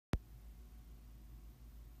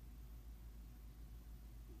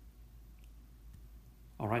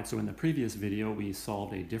right, so in the previous video, we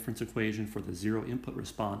solved a difference equation for the zero input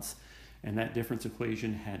response, and that difference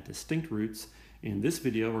equation had distinct roots. In this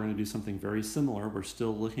video, we're going to do something very similar. We're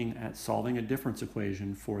still looking at solving a difference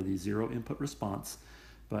equation for the zero input response,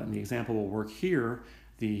 but in the example we'll work here,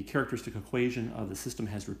 the characteristic equation of the system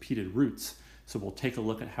has repeated roots. So we'll take a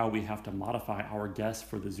look at how we have to modify our guess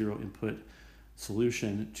for the zero input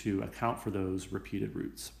solution to account for those repeated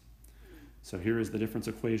roots. So here is the difference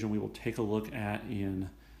equation we will take a look at in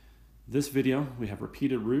this video. We have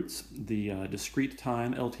repeated roots. The discrete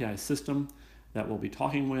time LTI system that we'll be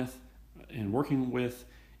talking with and working with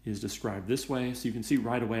is described this way. So you can see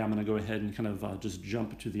right away I'm going to go ahead and kind of just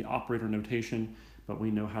jump to the operator notation, but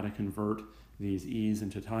we know how to convert these e's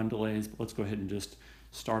into time delays. But let's go ahead and just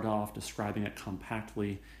start off describing it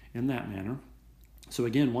compactly in that manner. So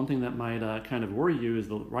again, one thing that might kind of worry you is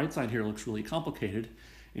the right side here looks really complicated.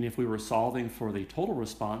 And if we were solving for the total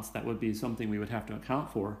response, that would be something we would have to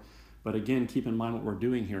account for. But again, keep in mind what we're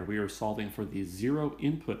doing here. We are solving for the zero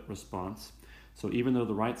input response. So even though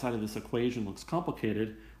the right side of this equation looks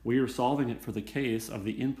complicated, we are solving it for the case of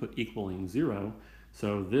the input equaling zero.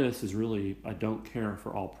 So this is really a don't care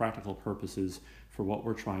for all practical purposes for what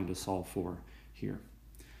we're trying to solve for here.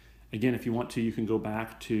 Again, if you want to, you can go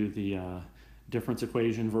back to the difference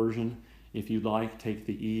equation version. If you'd like, take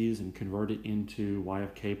the e's and convert it into y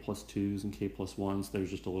of k plus 2's and k plus 1's. There's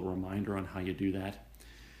just a little reminder on how you do that.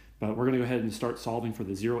 But we're going to go ahead and start solving for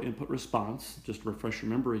the zero input response. Just to refresh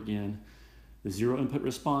your memory again, the zero input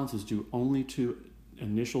response is due only to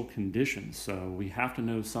initial conditions. So we have to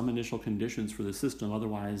know some initial conditions for the system.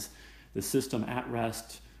 Otherwise, the system at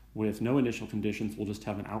rest with no initial conditions will just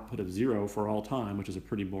have an output of 0 for all time, which is a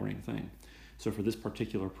pretty boring thing. So for this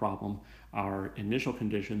particular problem, our initial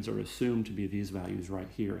conditions are assumed to be these values right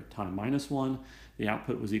here. At time -1, the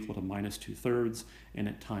output was equal to -2/3, and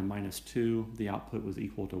at time -2, the output was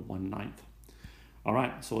equal to 1/9. All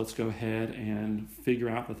right, so let's go ahead and figure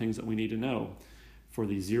out the things that we need to know. For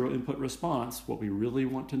the zero input response, what we really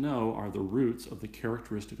want to know are the roots of the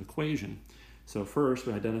characteristic equation. So first,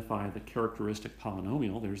 we identify the characteristic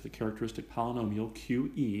polynomial. There's the characteristic polynomial,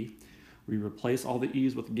 QE. We replace all the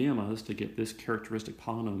e's with gammas to get this characteristic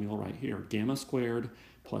polynomial right here, gamma squared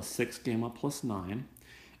plus 6 gamma plus 9.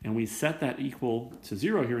 And we set that equal to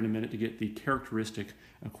 0 here in a minute to get the characteristic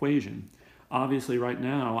equation. Obviously, right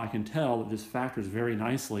now, I can tell that this factors very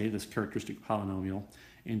nicely, this characteristic polynomial,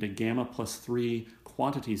 into gamma plus 3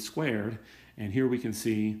 quantity squared. And here we can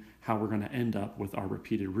see how we're going to end up with our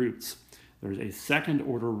repeated roots. There's a second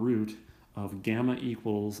order root of gamma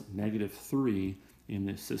equals -3 in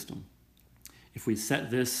this system. If we set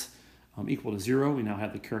this equal to 0, we now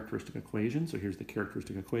have the characteristic equation. So here's the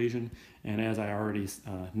characteristic equation. And as I already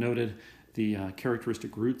noted, the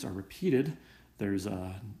characteristic roots are repeated. There's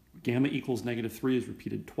gamma equals -3 is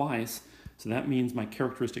repeated twice. So that means my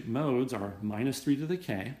characteristic modes are -3 to the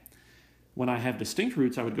k. When I have distinct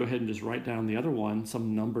roots, I would go ahead and just write down the other one,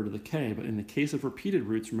 some number to the k. But in the case of repeated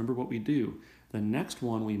roots, remember what we do. The next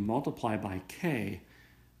one we multiply by k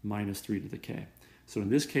 -3 to the k. So in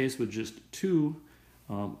this case, with just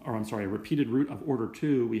a repeated root of order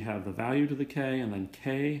 2, we have the value to the k and then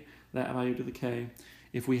k, that value to the k.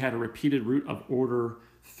 If we had a repeated root of order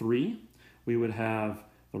 3, we would have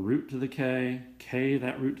the root to the k,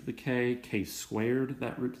 that root to the k squared,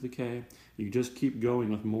 that root to the k. You just keep going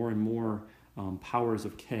with more and more powers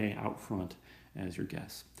of k out front as your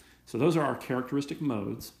guess. So those are our characteristic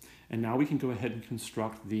modes. And now we can go ahead and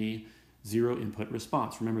construct the zero input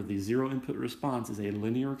response. Remember, the zero input response is a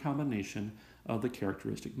linear combination of the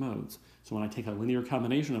characteristic modes. So when I take a linear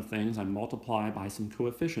combination of things, I multiply by some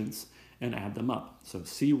coefficients and add them up. So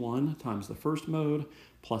C1 times the first mode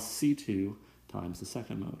plus C2 times the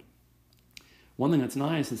second mode. One thing that's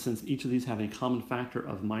nice is since each of these have a common factor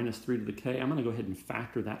of -3 to the k, I'm going to go ahead and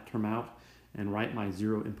factor that term out and write my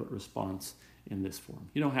zero input response in this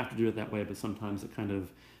form. You don't have to do it that way, but sometimes it kind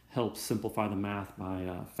of helps simplify the math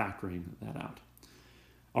by factoring that out.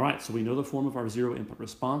 All right, so we know the form of our zero input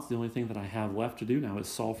response. The only thing that I have left to do now is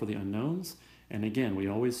solve for the unknowns. And again, we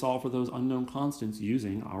always solve for those unknown constants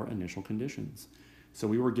using our initial conditions. So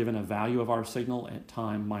we were given a value of our signal at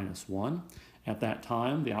time -1. At that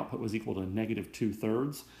time, the output was equal to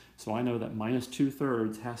 -2/3. So I know that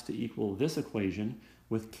 -2/3 has to equal this equation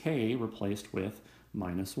with k replaced with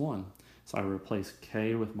 -1. So I replace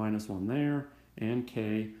k with -1 there and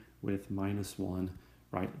k with -1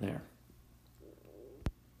 right there.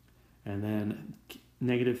 And then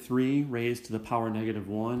 -3 raised to the power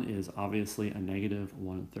 -1 is obviously a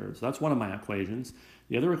 -1/3. So that's one of my equations.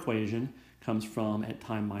 The other equation comes from at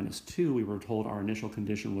time -2, we were told our initial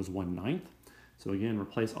condition was 1/9. So again,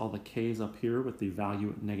 replace all the k's up here with the value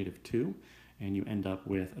at -2, and you end up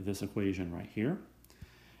with this equation right here.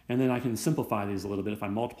 And then I can simplify these a little bit. If I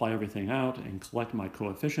multiply everything out and collect my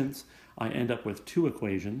coefficients, I end up with two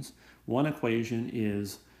equations. One equation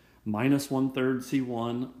is -1/3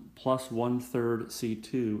 C1 plus 1/3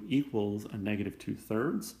 C2 equals a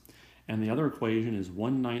 -2/3. And the other equation is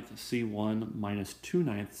 1/9 C1 minus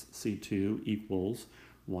 2/9 C2 equals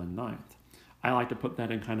 1/9. I like to put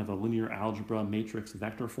that in kind of a linear algebra matrix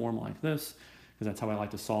vector form like this, because that's how I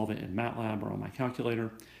like to solve it in MATLAB or on my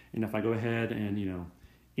calculator. And if I go ahead and,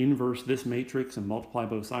 inverse this matrix and multiply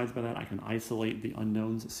both sides by that, I can isolate the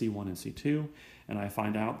unknowns C1 and C2, and I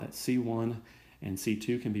find out that C1 and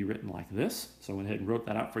C2 can be written like this. So I went ahead and wrote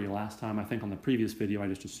that out for you last time. I think on the previous video I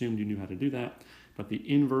just assumed you knew how to do that, but the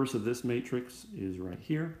inverse of this matrix is right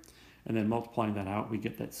here, and then multiplying that out we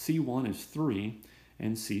get that C1 is 3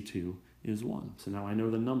 and C2 is 1. So now I know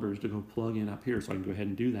the numbers to go plug in up here, so I can go ahead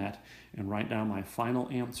and do that and write down my final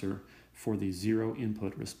answer for the zero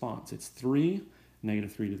input response. It's 3,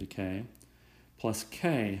 -3 to the k, plus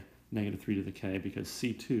k, -3 to the k, because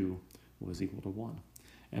C2 was equal to 1.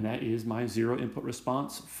 And that is my zero input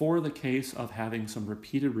response for the case of having some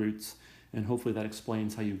repeated roots, and hopefully that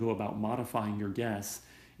explains how you go about modifying your guess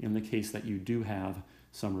in the case that you do have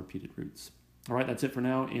some repeated roots. All right, that's it for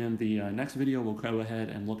now. In the next video, we'll go ahead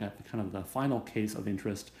and look at the final case of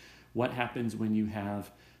interest. What happens when you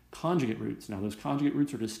have conjugate roots? Now, those conjugate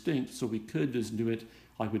roots are distinct, so we could just do it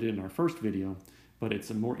like we did in our first video, but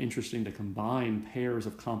it's more interesting to combine pairs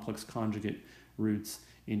of complex conjugate roots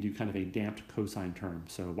into kind of a damped cosine term.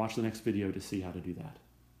 So watch the next video to see how to do that.